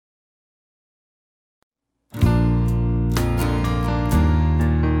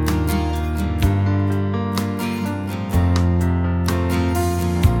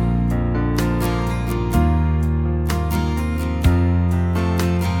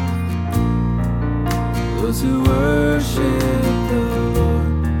Those who worship the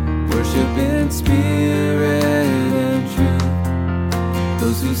Lord, worship in spirit and truth.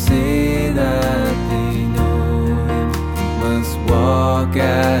 Those who say that they know Him must walk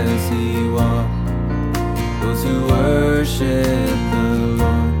as He walked. Those who worship the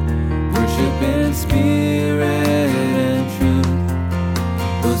Lord, worship in spirit and truth.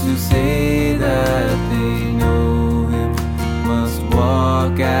 Those who say that they know Him must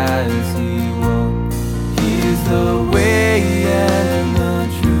walk as He walked. He is the way and the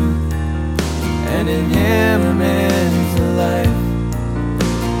truth, and in Him is the life.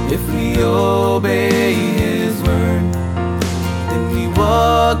 If we obey His word, then we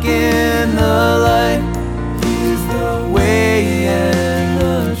walk in the light. He is the way and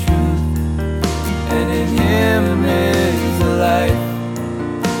the truth, and in Him is the life.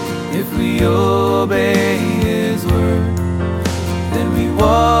 If we obey His word, then we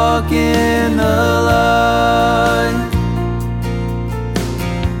walk in the light.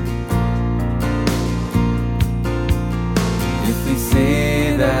 If we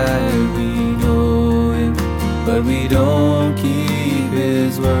say that we know Him, but we don't keep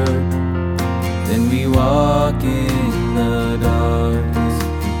His word, then we walk in the darkness,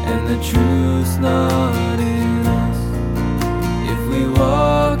 and the truth's not in us. If we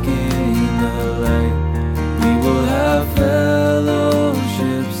walk in the light, we will have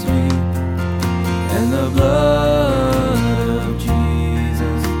fellowship sweet, and the blood of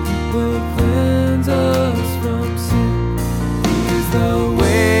Jesus will cleanse us from sin. He is the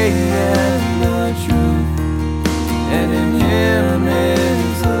way and the truth, and in Him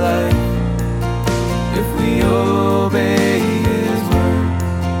is the life. If we obey His word,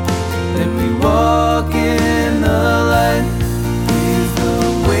 then we walk in the light. He is the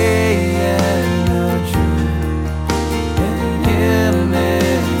way and the truth, and in Him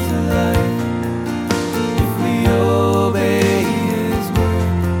is the life. If we obey His word,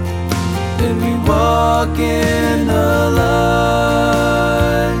 then we walk in the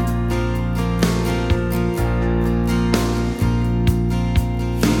light.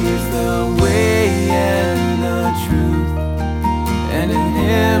 He is the way and the truth, and in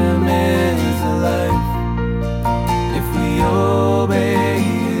Him is the life. If we obey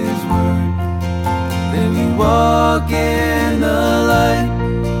His word, then we walk in the light.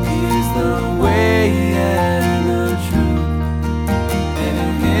 He is the way and the truth, and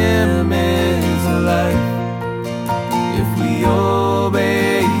in Him is the life. If we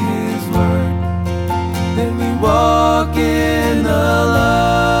obey His word, then we walk in the light.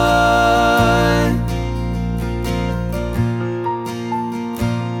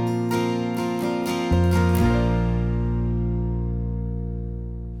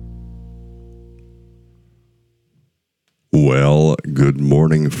 Well, good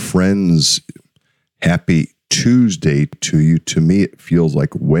morning, friends. Happy Tuesday to you. To me, it feels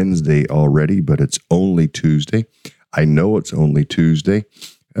like Wednesday already, but it's only Tuesday. I know it's only Tuesday.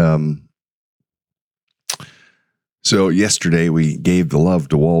 So yesterday we gave the love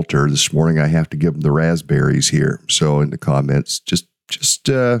to Walter. This morning I have to give him the raspberries here. So in the comments, just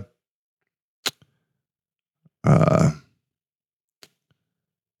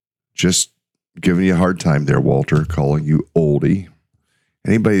giving you a hard time there, Walter, calling you oldie.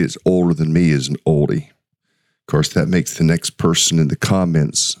 Anybody that's older than me is an oldie. Of course, that makes the next person in the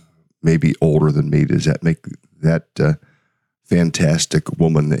comments maybe older than me. Does that make that fantastic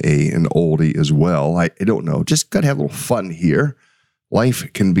woman an oldie as well? I don't know. Just got to have a little fun here.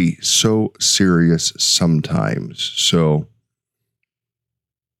 Life can be so serious sometimes. So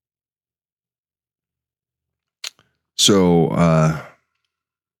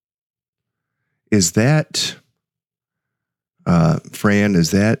is that, Fran,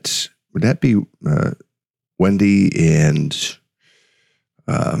 would that be Wendy and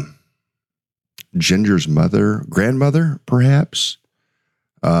Ginger's grandmother, perhaps?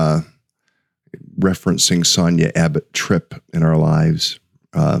 Referencing Sonia Abbott Tripp in our lives.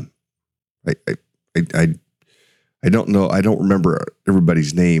 I don't know. I don't remember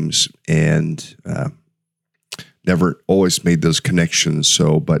everybody's names, and never always made those connections.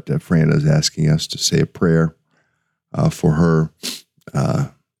 So, but Fran is asking us to say a prayer for her.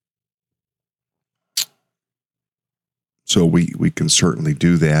 So we can certainly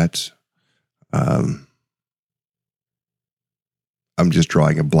do that. I'm just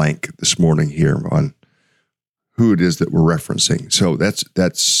drawing a blank this morning here on who it is that we're referencing. So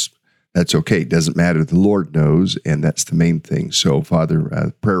that's okay. It doesn't matter. The Lord knows, and that's the main thing. So,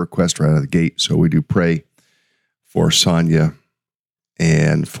 Father, prayer request right out of the gate. So we do pray for Sonia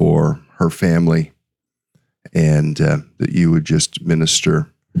and for her family, and that you would just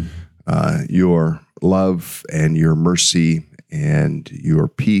minister your love and your mercy and your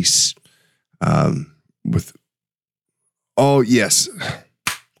peace. Oh, yes.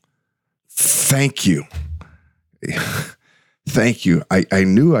 Thank you. Thank you. I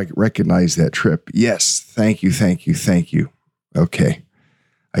knew I recognized that trip. Yes. Thank you. Okay.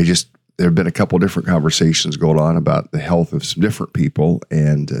 There have been a couple different conversations going on about the health of some different people.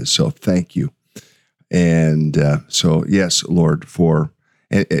 And so thank you. And so, yes, Lord, for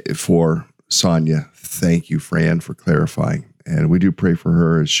Sonia, thank you, Fran, for clarifying. And we do pray for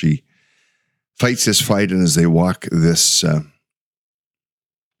her as she fights this fight and as they walk this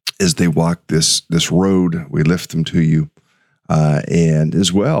road, we lift them to you. And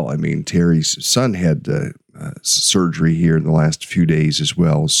as well, I mean, Terry's son had surgery here in the last few days as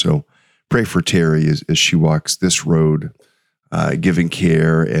well. So pray for Terry as she walks this road, giving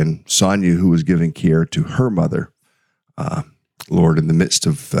care, and Sonia, who was giving care to her mother. Lord, in the midst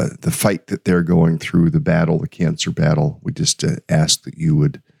of the fight that they're going through, the cancer battle, we just ask that you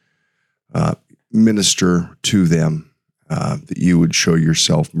would minister to them, that you would show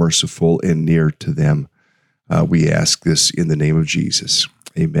yourself merciful and near to them. We ask this in the name of Jesus.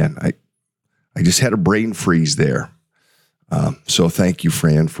 Amen. I just had a brain freeze there. So thank you,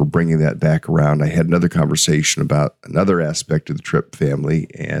 Fran, for bringing that back around. I had another conversation about another aspect of the Tripp family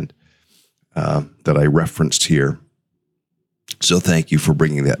and that I referenced here. So thank you for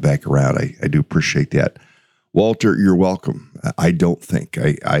bringing that back around. I do appreciate that. Walter, you're welcome. I don't think.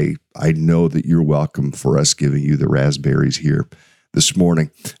 I know that you're welcome for us giving you the raspberries here this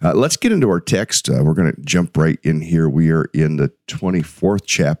morning. Let's get into our text. We're going to jump right in here. We are in the 24th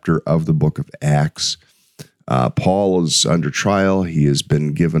chapter of the book of Acts. Paul is under trial. He has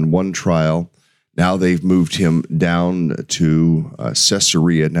been given one trial. Now they've moved him down to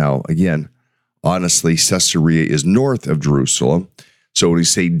Caesarea. Now, again, honestly, Caesarea is north of Jerusalem. So when we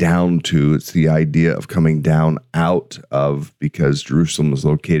say down to, it's the idea of coming down out of, because Jerusalem is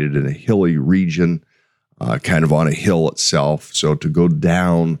located in a hilly region, kind of on a hill itself. So to go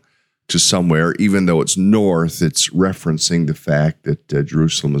down to somewhere, even though it's north, it's referencing the fact that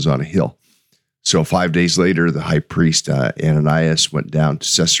Jerusalem is on a hill. So 5 days later, the high priest Ananias went down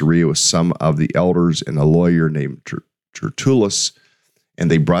to Caesarea with some of the elders and a lawyer named Tertullus, and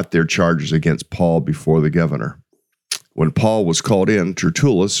they brought their charges against Paul before the governor. When Paul was called in,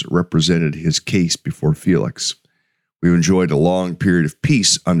 Tertullus represented his case before Felix. We've enjoyed a long period of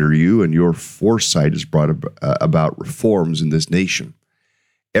peace under you, and your foresight has brought about reforms in this nation.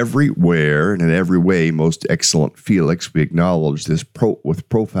 Everywhere and in every way, most excellent Felix, we acknowledge this with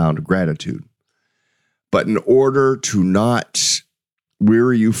profound gratitude. But in order to not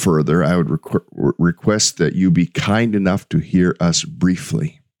weary you further, I would request that you be kind enough to hear us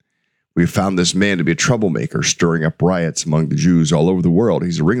briefly. We have found this man to be a troublemaker, stirring up riots among the Jews all over the world.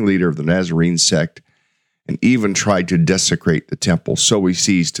 He's a ringleader of the Nazarene sect and even tried to desecrate the temple. So we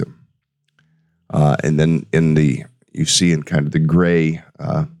seized him. And then you see in kind of the gray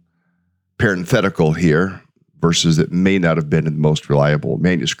parenthetical here, verses that may not have been in the most reliable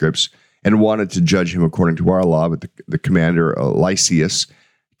manuscripts, and wanted to judge him according to our law, but the commander Lysias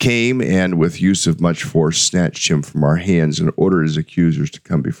came and with use of much force snatched him from our hands and ordered his accusers to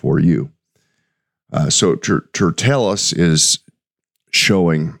come before you. So Tertullus is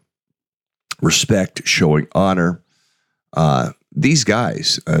showing respect, showing honor. These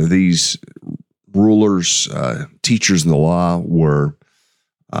guys, these rulers, teachers in the law were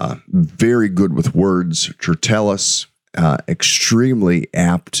very good with words. Tertullus, extremely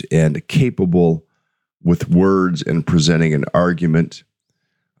apt and capable with words and presenting an argument.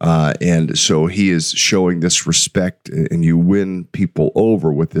 And so he is showing this respect, and you win people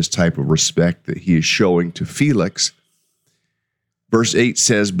over with this type of respect that he is showing to Felix. Verse 8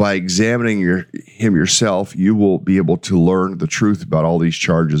 says, by examining him yourself, you will be able to learn the truth about all these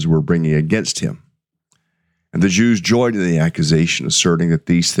charges we're bringing against him. And the Jews joined in the accusation, asserting that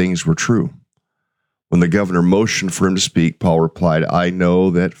these things were true. When the governor motioned for him to speak, Paul replied, I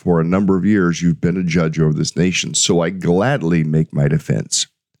know that for a number of years you've been a judge over this nation, so I gladly make my defense.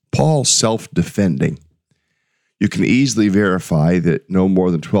 Paul self-defending. You can easily verify that no more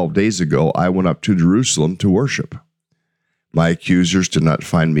than 12 days ago, I went up to Jerusalem to worship. My accusers did not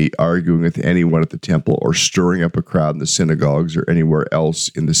find me arguing with anyone at the temple or stirring up a crowd in the synagogues or anywhere else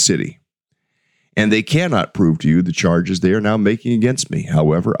in the city. And they cannot prove to you the charges they are now making against me.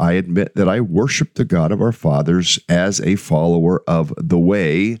 However, I admit that I worship the God of our fathers as a follower of the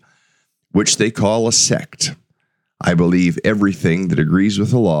way, which they call a sect. I believe everything that agrees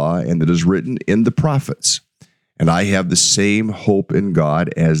with the law and that is written in the prophets. And I have the same hope in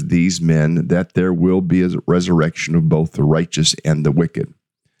God as these men, that there will be a resurrection of both the righteous and the wicked.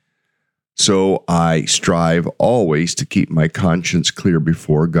 So I strive always to keep my conscience clear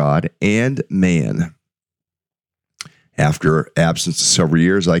before God and man. After absence of several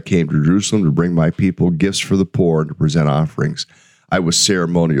years, I came to Jerusalem to bring my people gifts for the poor and to present offerings. I was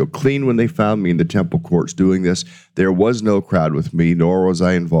ceremonial clean when they found me in the temple courts doing this. There was no crowd with me, nor was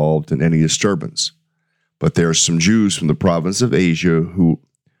I involved in any disturbance. But there are some Jews from the province of Asia who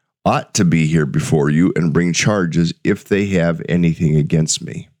ought to be here before you and bring charges if they have anything against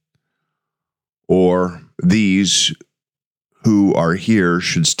me. Or these who are here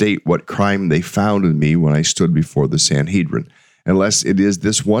should state what crime they found in me when I stood before the Sanhedrin. Unless it is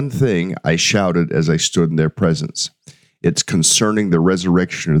this one thing, I shouted as I stood in their presence. It's concerning the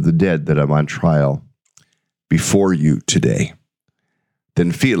resurrection of the dead that I'm on trial before you today.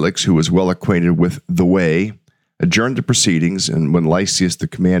 Then Felix, who was well acquainted with the way, adjourned the proceedings, and when Lysias the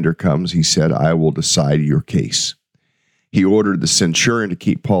commander comes, he said, I will decide your case. He ordered the centurion to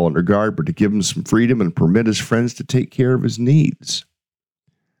keep Paul under guard, but to give him some freedom and permit his friends to take care of his needs.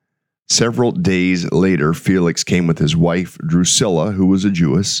 Several days later, Felix came with his wife, Drusilla, who was a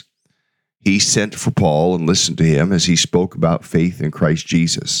Jewess. He sent for Paul and listened to him as he spoke about faith in Christ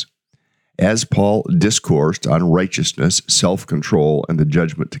Jesus. As Paul discoursed on righteousness, self-control, and the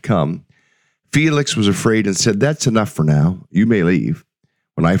judgment to come, Felix was afraid and said, That's enough for now. You may leave.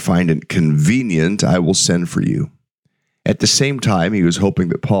 When I find it convenient, I will send for you. At the same time, he was hoping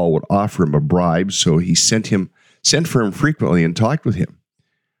that Paul would offer him a bribe, so he sent for him frequently and talked with him.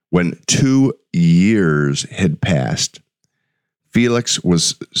 When 2 years had passed, Felix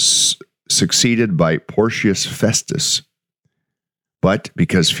was succeeded by Porcius Festus. But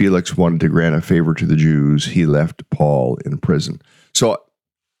because Felix wanted to grant a favor to the Jews, he left Paul in prison. So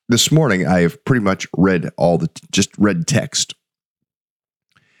this morning, I have pretty much read just read text.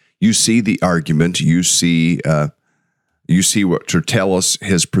 You see the argument. You see what Tertullus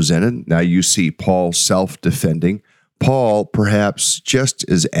has presented. Now you see Paul self-defending. Paul perhaps just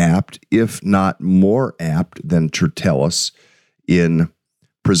as apt, if not more apt, than Tertullus in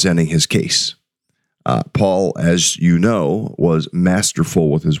presenting his case. Paul, as you know, was masterful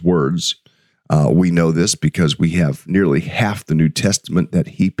with his words. We know this because we have nearly half the New Testament that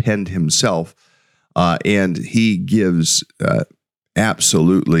he penned himself, and he gives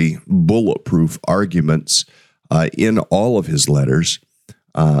absolutely bulletproof arguments in all of his letters.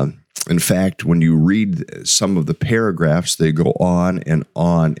 In fact, when you read some of the paragraphs, they go on and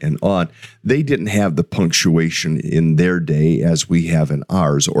on and on. They didn't have the punctuation in their day as we have in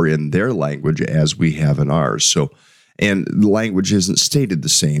ours, or in their language as we have in ours. So, and the language isn't stated the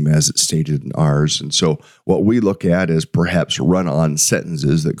same as it's stated in ours. And so what we look at as perhaps run-on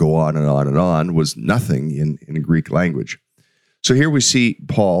sentences that go on and on and on was nothing in Greek language. So here we see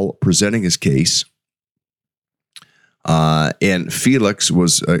Paul presenting his case. And Felix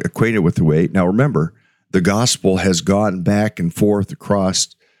was acquainted with the way. Now remember, the gospel has gone back and forth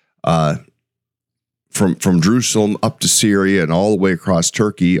across from Jerusalem up to Syria and all the way across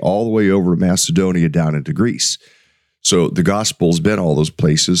Turkey, all the way over to Macedonia down into Greece. So the gospel's been all those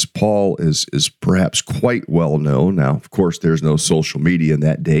places. Paul is perhaps quite well known. Now, of course, there's no social media in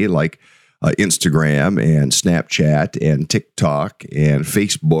that day like Instagram and Snapchat and TikTok and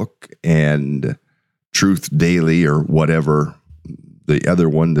Facebook and Truth Daily or whatever, the other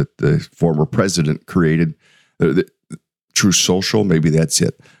one that the former president created, Truth Social, maybe that's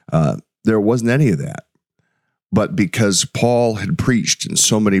it. There wasn't any of that. But because Paul had preached in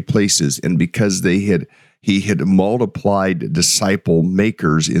so many places and because he had multiplied disciple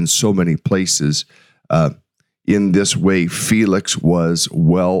makers in so many places, in this way, Felix was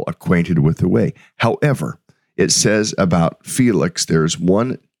well acquainted with the way. However, it says about Felix, there's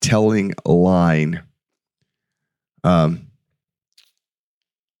one telling line. I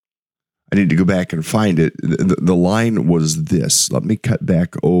need to go back and find it. The line was this. Let me cut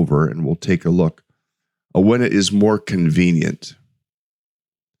back over and we'll take a look. When it is more convenient.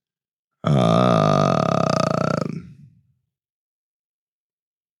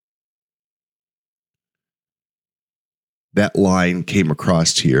 That line came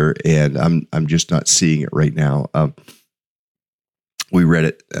across here, and I'm just not seeing it right now. We read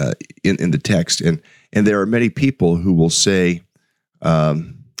it in the text, and there are many people who will say,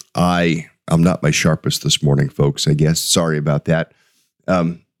 I'm not my sharpest this morning, folks, I guess. Sorry about that.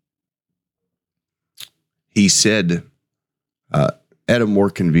 He said, at a more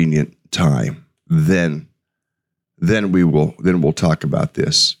convenient time, then we'll talk about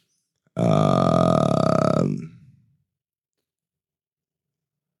this.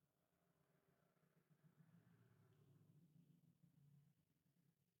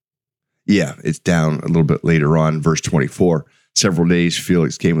 Yeah, it's down a little bit later on, verse 24. several days,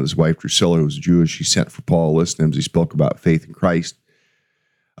 Felix came with his wife, Drusilla, who was Jewish. He sent for Paul, listened to him as he spoke about faith in Christ.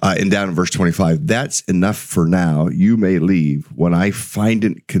 And down in verse 25, that's enough for now. You may leave. When I find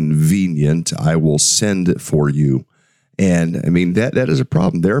it convenient, I will send it for you. And I mean, that is a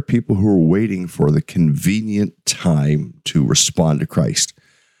problem. There are people who are waiting for the convenient time to respond to Christ.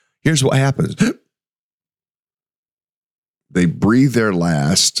 Here's what happens. They breathe their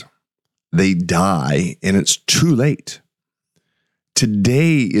last, they die, and it's too late.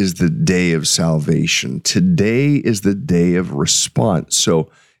 Today is the day of salvation. Today is the day of response. So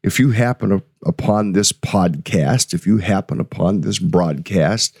if you happen upon this podcast, if you happen upon this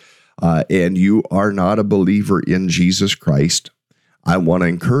broadcast, and you are not a believer in Jesus Christ, I want to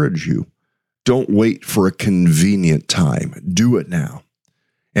encourage you. Don't wait for a convenient time. Do it now.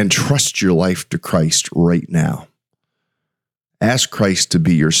 And trust your life to Christ right now. Ask Christ to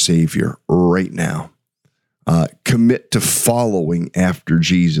be your Savior right now. Commit to following after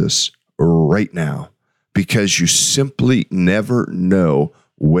Jesus right now, because you simply never know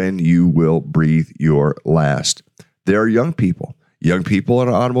when you will breathe your last. There are young people in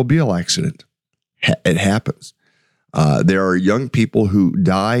an automobile accident. It happens. There are young people who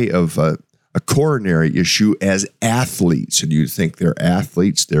die of a coronary issue as athletes, and you think they're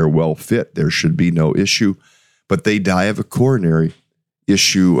athletes, they're well fit, there should be no issue, but they die of a coronary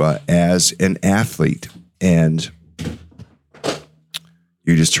issue as an athlete. And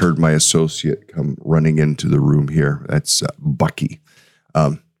you just heard my associate come running into the room here. That's Bucky.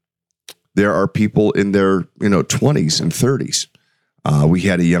 There are people in their 20s and 30s. We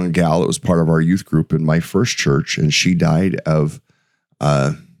had a young gal that was part of our youth group in my first church, and she died of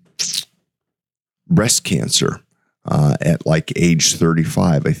breast cancer at like age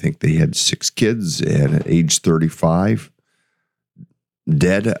 35. I think they had 6 kids, and at age 35,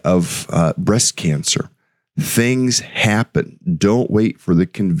 dead of breast cancer. Things happen. Don't wait for the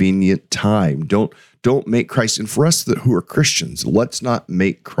convenient time. Don't make Christ, and for us who are Christians, let's not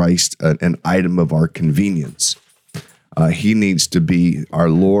make Christ an item of our convenience. He needs to be our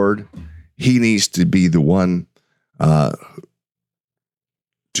Lord. He needs to be the one to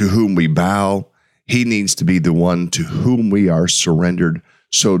whom we bow. He needs to be the one to whom we are surrendered.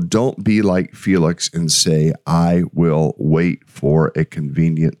 So don't be like Felix and say, I will wait for a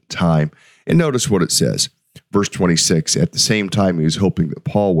convenient time. And notice what it says. Verse 26, at the same time, he was hoping that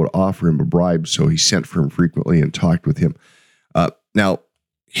Paul would offer him a bribe, so he sent for him frequently and talked with him. Now,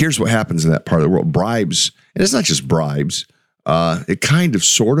 here's what happens in that part of the world. Bribes, and it's not just bribes. It kind of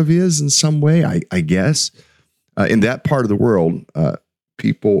sort of is in some way, I guess. In that part of the world,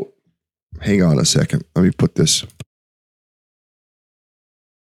 people, hang on a second. Let me put this.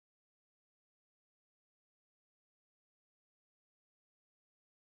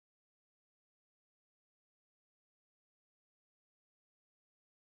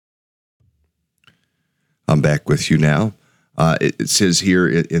 I'm back with you now. It says here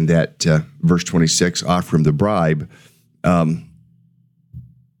in that verse 26, offer him the bribe. In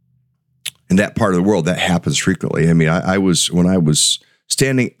that part of the world, that happens frequently. I mean, when I was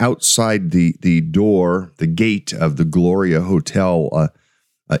standing outside the door, the gate of the Gloria Hotel,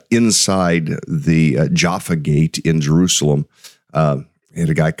 inside the Jaffa Gate in Jerusalem, I had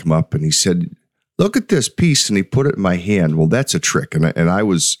a guy come up and he said, look at this piece, and he put it in my hand. Well, that's a trick. And I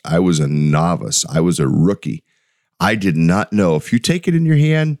was a novice. I was a rookie. I did not know. If you take it in your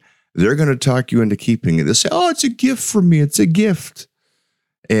hand, they're going to talk you into keeping it. They'll say, oh, it's a gift from me. It's a gift.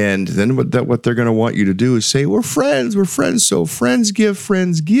 And then what they're going to want you to do is say, we're friends. So friends give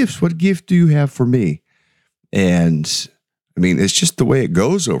friends gifts. What gift do you have for me? And I mean, it's just the way it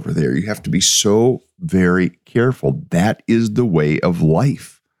goes over there. You have to be so very careful. That is the way of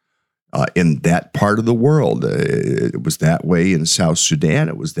life. In that part of the world. It was that way in South Sudan.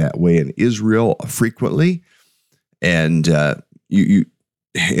 It was that way in Israel frequently. And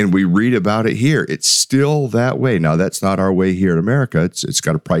and we read about it here. It's still that way. Now, that's not our way here in America. It's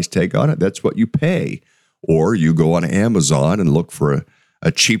got a price tag on it. That's what you pay. Or you go on Amazon and look for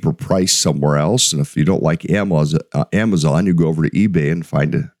a cheaper price somewhere else. And if you don't like Amazon, you go over to eBay and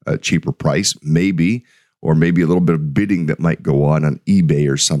find a cheaper price, maybe, or maybe a little bit of bidding that might go on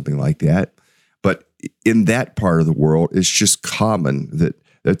eBay or something like that. But in that part of the world, it's just common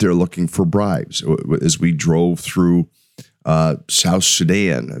that they're looking for bribes. As we drove through South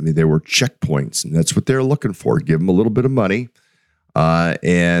Sudan, I mean, there were checkpoints, and that's what they're looking for. Give them a little bit of money,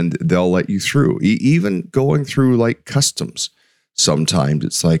 and they'll let you through. Even going through like customs, sometimes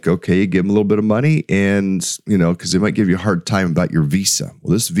it's like, okay, you give them a little bit of money, and because they might give you a hard time about your visa.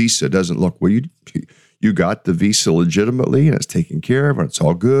 Well, this visa doesn't look well. You got the visa legitimately, and it's taken care of, and it's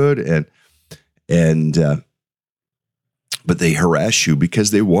all good. And but they harass you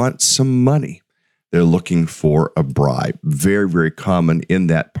because they want some money. They're looking for a bribe. Very, very common in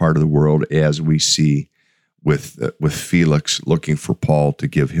that part of the world, as we see with Felix looking for Paul to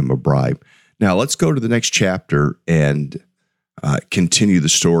give him a bribe. Now, let's go to the next chapter and continue the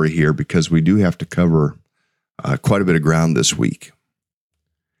story here, because we do have to cover quite a bit of ground this week.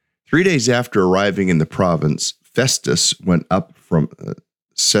 3 days after arriving in the province, Festus went up from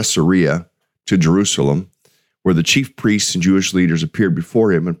Caesarea to Jerusalem, where the chief priests and Jewish leaders appeared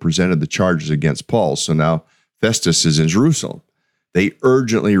before him and presented the charges against Paul. So now Festus is in Jerusalem. They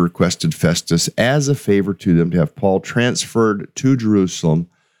urgently requested Festus as a favor to them to have Paul transferred to Jerusalem,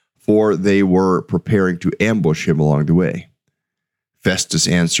 for they were preparing to ambush him along the way. Festus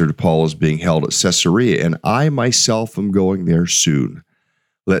answered, Paul is being held at Caesarea, and I myself am going there soon.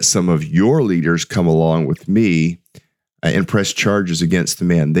 Let some of your leaders come along with me and press charges against the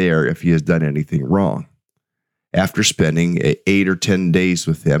man there if he has done anything wrong. After spending 8 or 10 days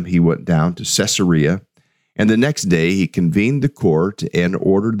with them, he went down to Caesarea, and the next day he convened the court and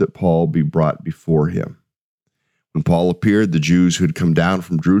ordered that Paul be brought before him. When Paul appeared, the Jews who had come down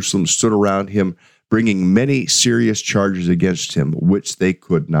from Jerusalem stood around him, bringing many serious charges against him, which they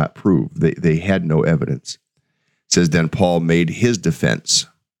could not prove. They had no evidence. It says, then Paul made his defense.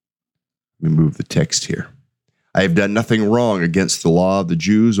 Let me move the text here. I have done nothing wrong against the law of the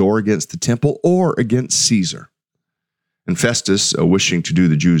Jews or against the temple or against Caesar. And Festus, wishing to do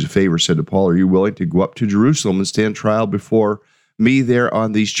the Jews a favor, said to Paul, are you willing to go up to Jerusalem and stand trial before me there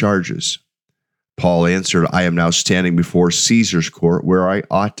on these charges? Paul answered, I am now standing before Caesar's court where I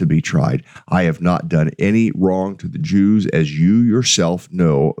ought to be tried. I have not done any wrong to the Jews, as you yourself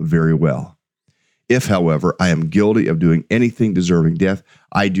know very well. If, however, I am guilty of doing anything deserving death,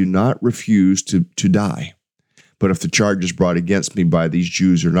 I do not refuse to die. But if the charges brought against me by these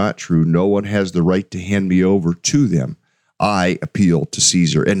Jews are not true, no one has the right to hand me over to them. I appeal to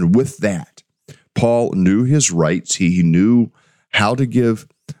Caesar. And with that, Paul knew his rights. He knew how to give.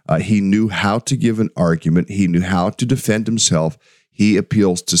 He knew how to give an argument. He knew how to defend himself. He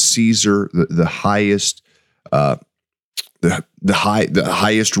appeals to Caesar, the highest, the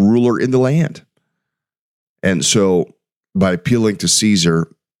highest ruler in the land. And so, by appealing to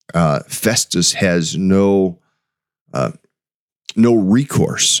Caesar, Festus has no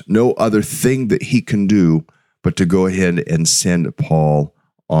recourse, no other thing that he can do but to go ahead and send Paul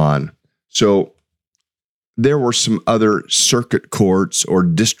on. So there were some other circuit courts or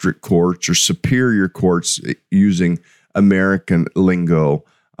district courts or superior courts, using American lingo,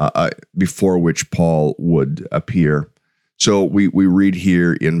 before which Paul would appear. So we read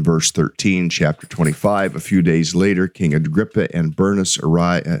here in verse 13, chapter 25, a few days later, King Agrippa and Bernice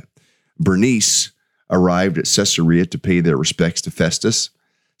arrived at Caesarea to pay their respects to Festus.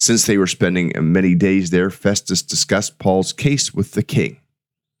 Since they were spending many days there, Festus discussed Paul's case with the king.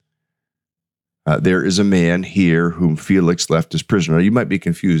 There is a man here whom Felix left as prisoner. Now, you might be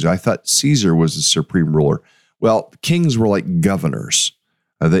confused. I thought Caesar was the supreme ruler. Well, kings were like governors.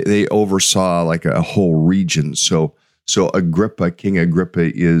 They oversaw like a whole region. So Agrippa, King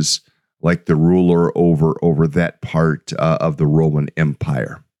Agrippa, is like the ruler over that part of the Roman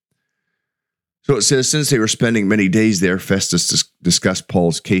Empire. So it says, since they were spending many days there, Festus discussed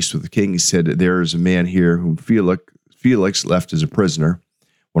Paul's case with the king. He said, there is a man here whom Felix left as a prisoner.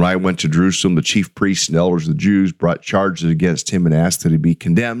 When I went to Jerusalem, the chief priests and elders of the Jews brought charges against him and asked that he be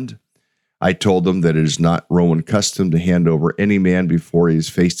condemned. I told them that it is not Roman custom to hand over any man before he has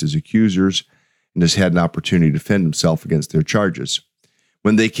faced his accusers and has had an opportunity to defend himself against their charges.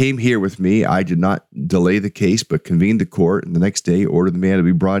 When they came here with me, I did not delay the case, but convened the court, and the next day ordered the man to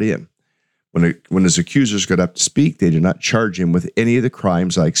be brought in. When his accusers got up to speak, they did not charge him with any of the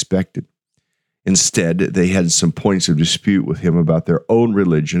crimes I expected. Instead, they had some points of dispute with him about their own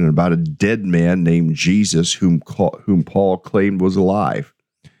religion and about a dead man named Jesus whom Paul claimed was alive.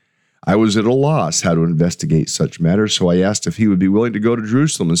 I was at a loss how to investigate such matters, so I asked if he would be willing to go to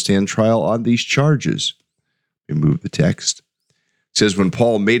Jerusalem and stand trial on these charges. We move the text. It says, when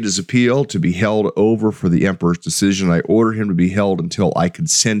Paul made his appeal to be held over for the emperor's decision, I ordered him to be held until I could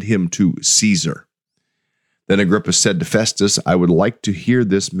send him to Caesar. Then Agrippa said to Festus, I would like to hear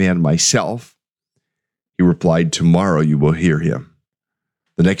this man myself. He replied, tomorrow you will hear him.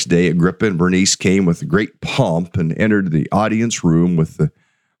 The next day, Agrippa and Bernice came with great pomp and entered the audience room with the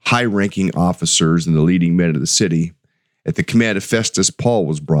high-ranking officers and the leading men of the city. At the command of Festus, Paul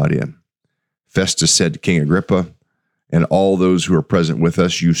was brought in. Festus said to King Agrippa and all those who are present with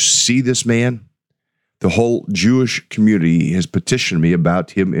us, you see this man? The whole Jewish community has petitioned me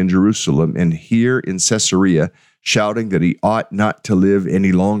about him in Jerusalem and here in Caesarea, shouting that he ought not to live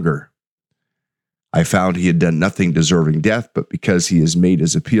any longer. I found he had done nothing deserving death, but because he has made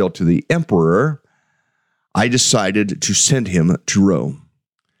his appeal to the emperor, I decided to send him to Rome.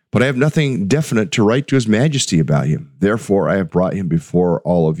 But I have nothing definite to write to his majesty about him. Therefore, I have brought him before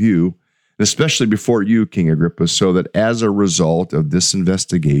all of you, and especially before you, King Agrippa, so that as a result of this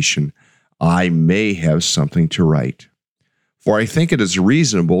investigation, I may have something to write. For I think it is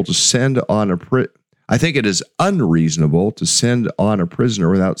unreasonable to send on a prisoner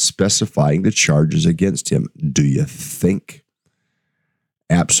without specifying the charges against him. Do you think?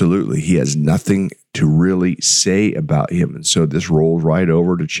 Absolutely. He has nothing to really say about him. And so this rolls right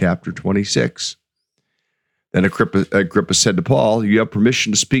over to chapter 26. Then Agrippa said to Paul, you have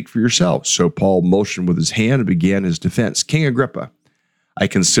permission to speak for yourself. So Paul motioned with his hand and began his defense. King Agrippa, I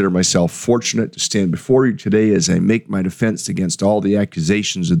consider myself fortunate to stand before you today as I make my defense against all the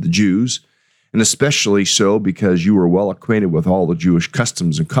accusations of the Jews, and especially so because you are well acquainted with all the Jewish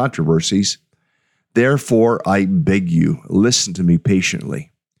customs and controversies. Therefore, I beg you, listen to me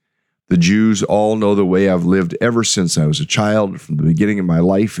patiently. The Jews all know the way I've lived ever since I was a child, from the beginning of my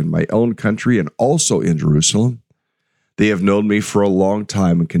life in my own country and also in Jerusalem. They have known me for a long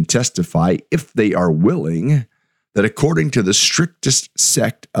time and can testify, if they are willing, that according to the strictest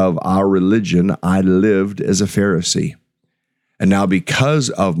sect of our religion, I lived as a Pharisee. And now because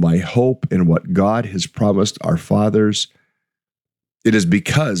of my hope in what God has promised our fathers, it is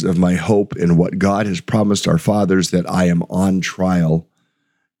because of my hope in what God has promised our fathers that I am on trial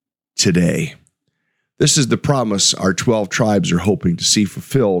today. This is the promise our 12 tribes are hoping to see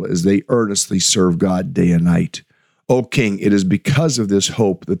fulfilled as they earnestly serve God day and night. O King, it is because of this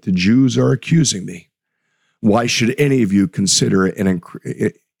hope that the Jews are accusing me. Why should any of you consider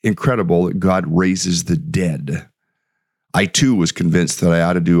it incredible that God raises the dead? I too was convinced that I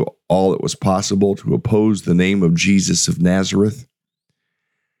ought to do all that was possible to oppose the name of Jesus of Nazareth.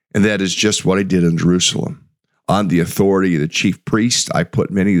 And that is just what I did in Jerusalem. On the authority of the chief priest, I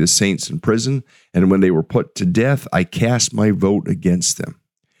put many of the saints in prison, and when they were put to death, I cast my vote against them.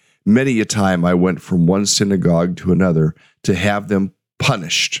 Many a time I went from one synagogue to another to have them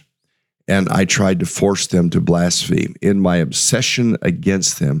punished, and I tried to force them to blaspheme. In my obsession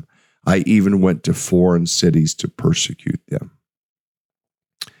against them, I even went to foreign cities to persecute them.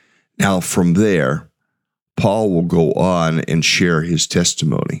 Now, from there, Paul will go on and share his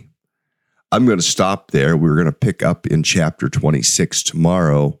testimony. I'm going to stop there. We're going to pick up in chapter 26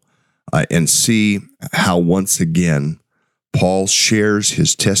 tomorrow and see how once again Paul shares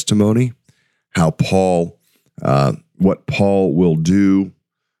his testimony, how Paul, what Paul will do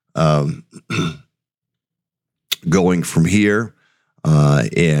going from here.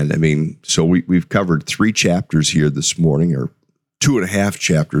 So we've covered 3 chapters here this morning, or 2.5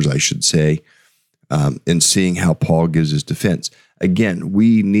 chapters, I should say, in seeing how Paul gives his defense. Again,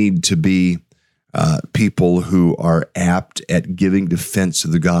 we need to be people who are apt at giving defense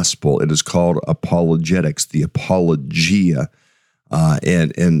of the gospel. It is called apologetics, the apologia,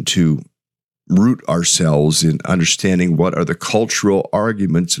 and to root ourselves in understanding what are the cultural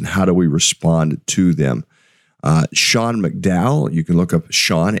arguments and how do we respond to them. Sean McDowell, you can look up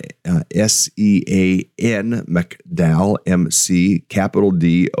Sean, S-E-A-N, McDowell, M-C, capital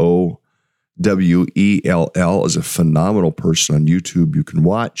D-O-W-E-L-L, is a phenomenal person on YouTube you can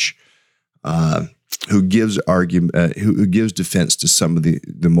watch, who gives defense to some of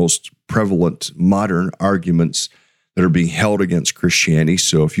the most prevalent modern arguments that are being held against Christianity.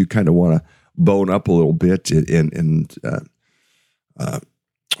 So if you kind of want to bone up a little bit and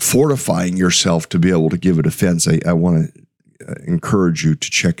fortifying yourself to be able to give a defense, I want to encourage you to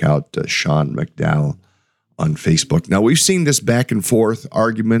check out Sean McDowell on Facebook. Now, we've seen this back and forth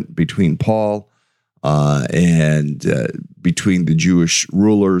argument between Paul and between the Jewish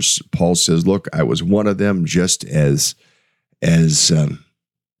rulers. Paul says, look, I was one of them, just as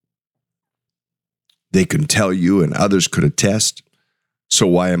they can tell you and others could attest. So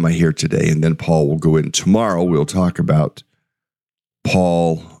why am I here today? And then Paul will go in tomorrow. We'll talk about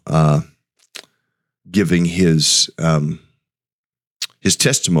Paul giving his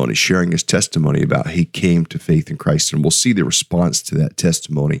testimony, sharing his testimony about he came to faith in Christ. And we'll see the response to that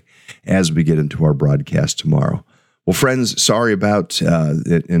testimony as we get into our broadcast tomorrow. Well, friends, sorry about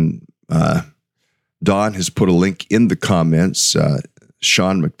it. And Don has put a link in the comments,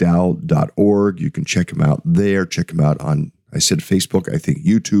 SeanMcDowell.org. You can check him out there. Check him out on, I said Facebook, I think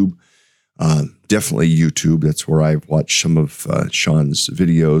YouTube. Definitely YouTube. That's where I've watched some of Sean's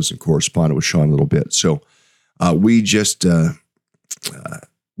videos and corresponded with Sean a little bit. So we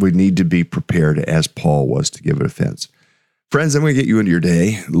need to be prepared as Paul was to give a defense. Friends, I'm going to get you into your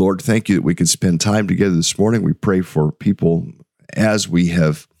day. Lord, thank you that we could spend time together this morning. We pray for people as we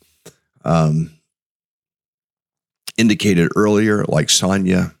have indicated earlier, like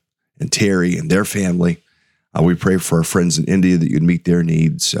Sonia and Terry and their family. We pray for our friends in India that you'd meet their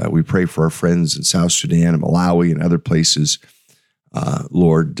needs. We pray for our friends in South Sudan and Malawi and other places,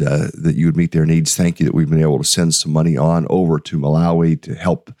 Lord, that you would meet their needs. Thank you that we've been able to send some money on over to Malawi to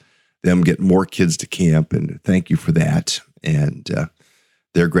help them get more kids to camp, and thank you for that. And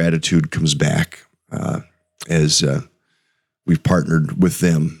their gratitude comes back as we've partnered with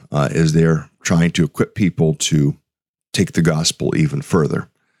them as they're trying to equip people to take the gospel even further.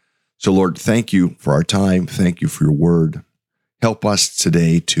 So, Lord, thank you for our time. Thank you for your word. Help us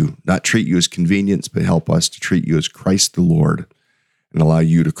today to not treat you as convenience, but help us to treat you as Christ the Lord and allow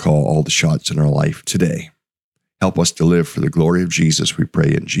you to call all the shots in our life today. Help us to live for the glory of Jesus, we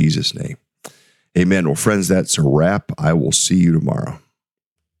pray in Jesus' name. Amen. Well, friends, that's a wrap. I will see you tomorrow.